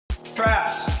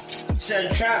Traps.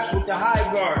 Setting traps with the high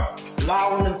guard.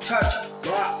 Allowing them touch.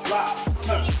 Block, block,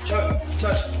 touch, touch,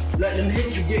 touch. Letting them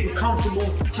hit you, getting comfortable,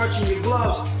 touching your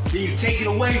gloves. Then you take it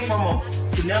away from them.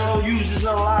 Canelo uses it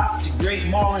a lot. The great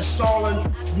Marlon Starling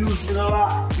uses it a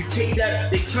lot. You take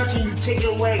that, they touching, you take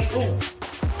it away. Boom.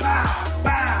 Bow,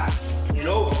 bow. You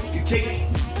know, you take it,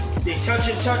 they touch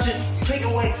it, you take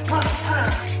it away.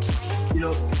 You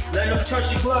know, letting them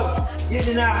touch your glove.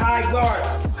 Getting in that high guard.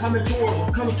 Coming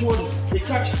toward them. They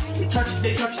touch it, you take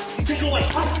it away.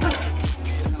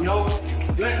 You know,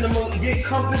 letting them get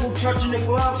comfortable touching the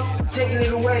gloves, taking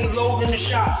it away, loading the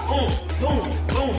shot. Boom, boom, boom.